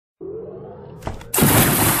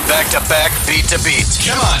Back to back, beat to beat.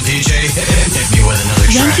 Come on, DJ. Hit me with another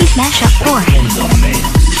track. Yankees Mashup 4.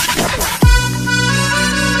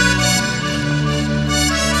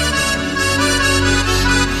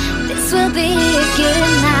 This will be a good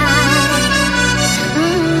night.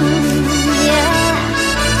 Yeah.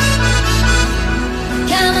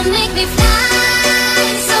 Come and make me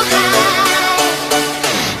fly so high,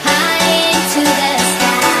 high into the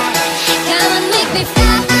sky. Come and make me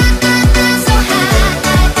fly so high,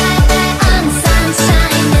 on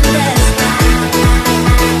sunshine in the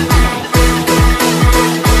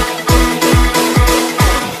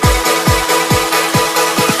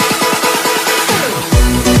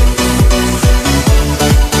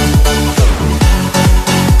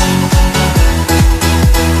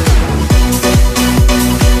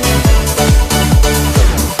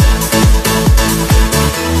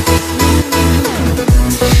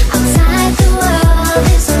outside the world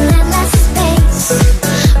is an endless space.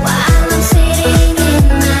 While I'm sitting in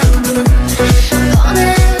my room,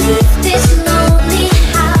 gonna leave this lonely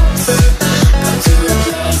house, go to a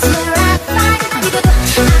place where I find you.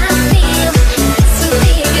 I feel this will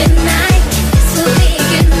be a good night. This will be a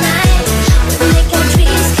good night. We'll make our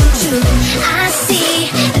dreams come true. I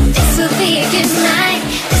see that this will be a good night.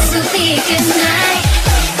 This will be a good night.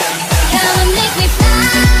 Come and make me fly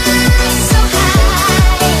so high,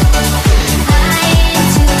 high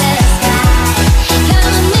into the sky.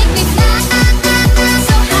 Come and make me fly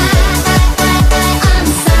so high, on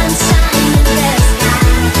sunshine in the sky.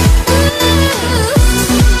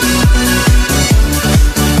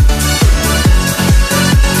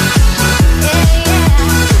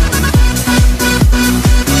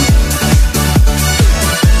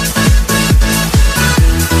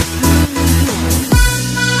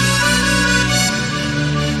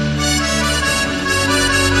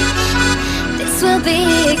 This will be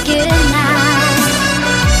a good night.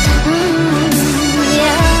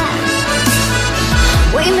 Yeah.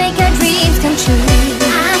 We make our dreams come true.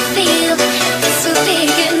 I feel this will be a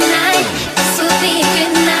good night. This will be a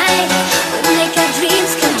good night. We make our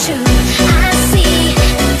dreams come true. I see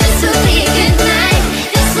this will be a good night.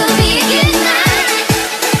 This will be a good night.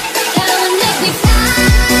 Come and make me fly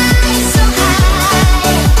so high,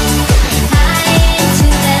 high into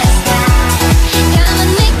the sky. Come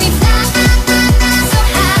and make me fly so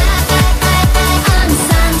high, on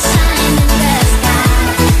sunshine in the sky.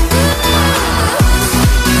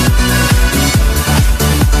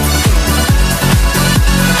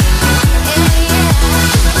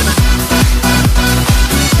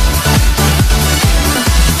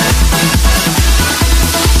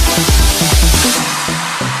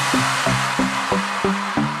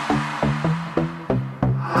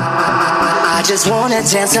 I just wanna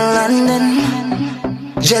dance in London.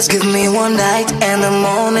 Just give me one night and the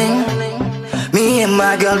morning. Me and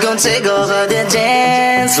my girl gon' take over the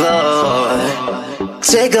dance floor.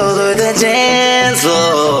 Take over the dance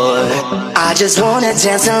floor. I just wanna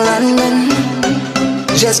dance in London.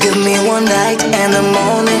 Just give me one night and the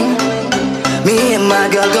morning. Me and my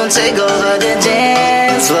girl gon' take over the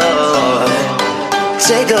dance floor.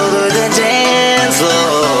 Take over the dance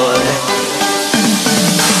floor.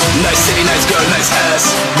 Nice city, nice girl, nice ass.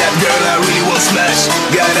 That girl I really won't smash.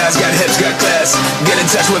 Got ass, got hips, got class. Get in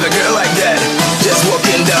touch with a girl like that. Just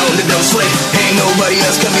walking down the door sway. Ain't nobody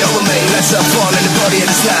else can be over me. Let's have fun in the party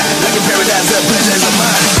of the night. Like in paradise, the pleasures of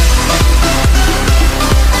mine.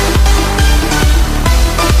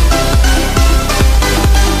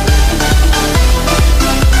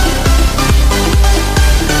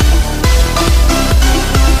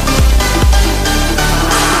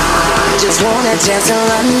 Just wanna dance in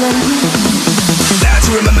London. Now to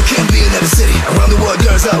remember can't be another city. Around the world,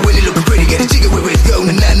 girls are really looking pretty. Get a jigger with it, go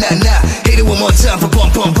na na na na. Hit it one more time for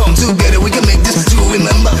pom pom pom. Together we can make this to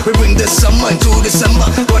remember. We bring the summer into December.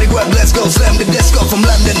 Party grab, let's go, slam the disco from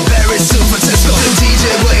London, Paris, San Francisco. The DJ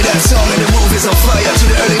play that song and the roof is on fire. To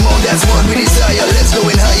the early morning, that's what we desire. Let's go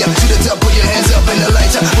in higher. To the top, put your hands up in the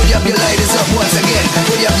lighter. Put up your lighters up once again.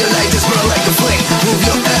 Put up your lighters, burn like a flame. Move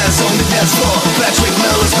your ass on the dance floor. Patrick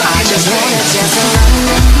Melrose back in the Just wanna game. dance in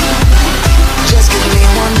London. Just give me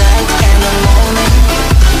one night and the morning.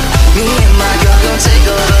 Me and my girl gon' take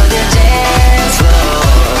over the dance floor.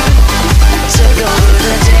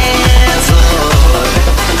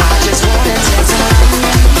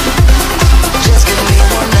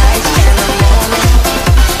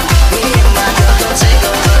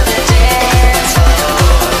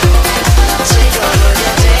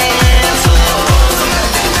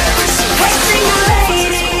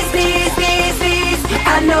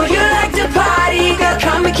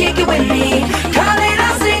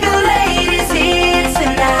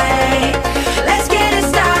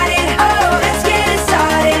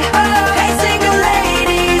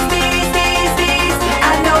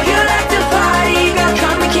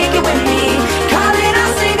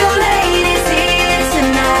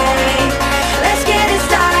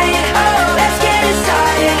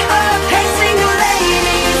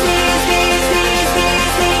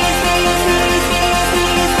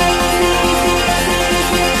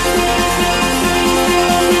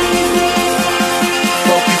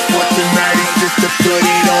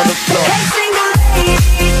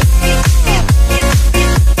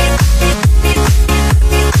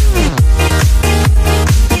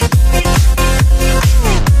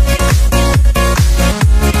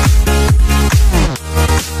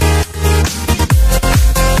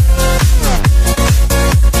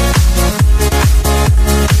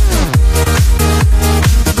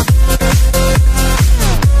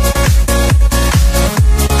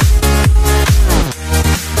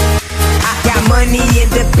 money in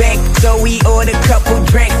the bank, so we order a couple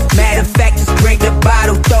drinks. Matter of fact, just bring the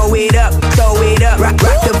bottle, throw it up, rock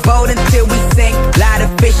the boat until we sink. Lot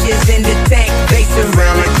of fishes in the tank, they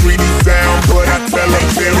surround like greedy sound, but I tell them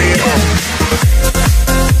tear it up.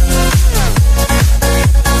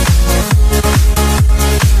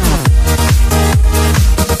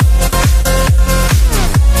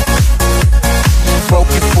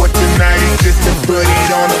 Focus for tonight, just to put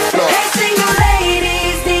it on the floor. Hey, single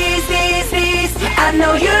ladies, these. I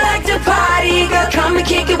know you like to party, girl, come and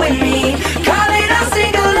kick it with me. Call it all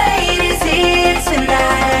single ladies here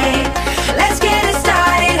tonight. Let's get it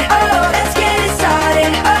started, oh, let's get it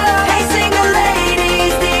started, oh. Hey, single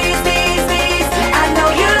ladies, these. I know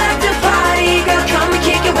you like to party, girl, come and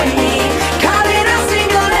kick it with me. Call it all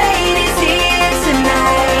single ladies here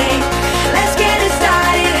tonight. Let's get it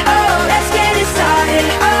started, oh, let's get it started,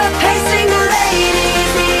 oh. Hey, single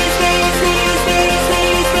ladies,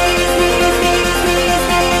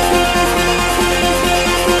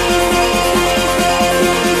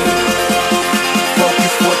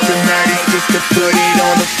 Focus for tonight, just to put it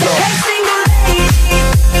on the floor. hey, single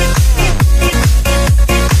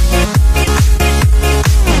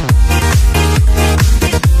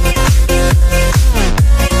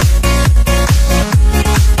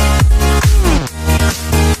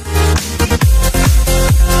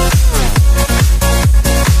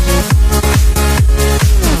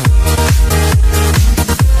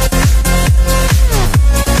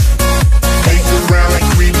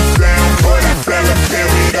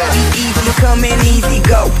Easy come and easy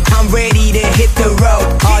go, I'm ready to hit the road.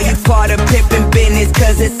 All you part of pimpin' business,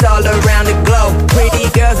 cause it's all around the globe. Pretty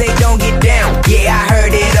girls, they don't get down, yeah, I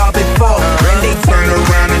heard it all before. When they turn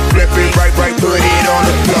around and flip it, right, put it on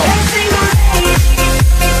the floor. hey, single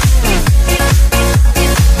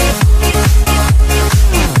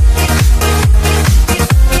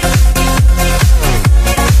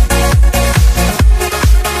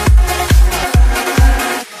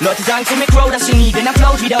Leute sagen zu mir, Crow, das Genie, denn er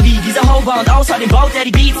float wieder wie dieser Hover und außerdem baut er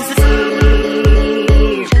die Beats. Es ist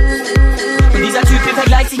und dieser Typ hier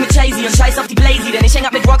vergleicht sich mit Jay-Z und scheiß auf die Blazy, denn ich häng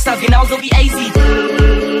ab mit Rockstars genauso wie AZ.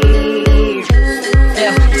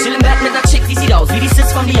 Ja, ich chill im Bett mit ner Chick, die sieht aus wie die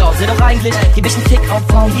Sis von Dior. Sind doch eigentlich, geb ich einen Fick auf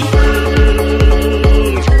Frauen wie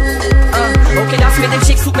okay, das mit den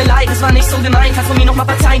Chicks tut mir leid, es war nicht so gemein. Kannst du mir noch mal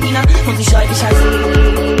verzeihen, Dina? Und sie schreit, ich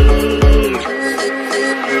heiße